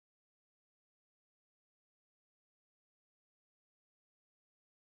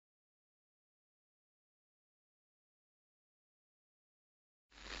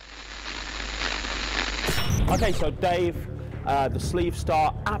Okay, so Dave, the sleeve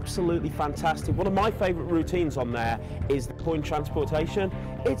star, absolutely fantastic. One of my favorite routines on there is the coin transportation.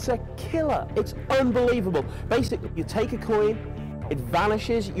 It's a killer, it's unbelievable. Basically, you take a coin, it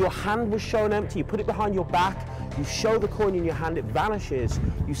vanishes, your hand was shown empty, you put it behind your back, you show the coin in your hand, it vanishes,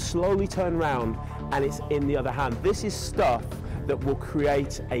 you slowly turn around and it's in the other hand. This is stuff that will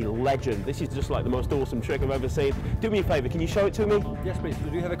create a legend. This is just like the most awesome trick I've ever seen. Do me a favor, can you show it to me? Yes, please.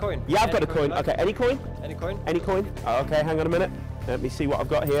 Do you have a coin? Yeah, I've got a coin. Okay, any coin? Any coin? Any coin? Oh, okay, hang on a minute. Let me see what I've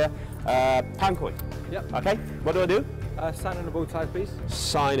got here. Pound coin. Yep. Okay, what do I do? Sign on both sides, please.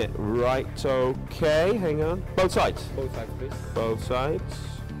 Sign it. Right, okay, hang on. Both sides? Both sides, please. Both sides.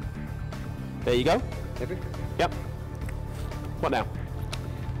 There you go. Happy? Yep. What now?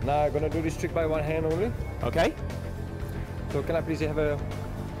 Now I'm gonna do this trick by one hand only. Okay. So can I please have a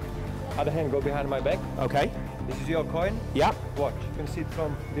other hand go behind my back? Okay. This is your coin. Yeah. Watch. You can see it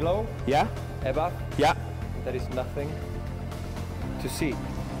from below. Yeah. Above. Yeah. There is nothing to see.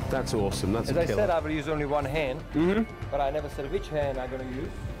 That's awesome. That's As a I killer. said, I will use only one hand. Mm-hmm. But I never said which hand I'm gonna use.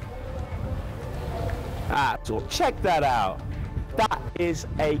 So check that out. That is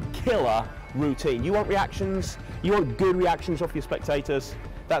a killer routine. You want reactions? You want good reactions off your spectators?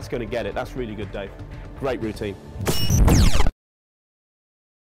 That's going to get it. That's really good, Dave. Great routine.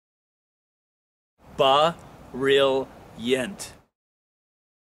 Brilliant.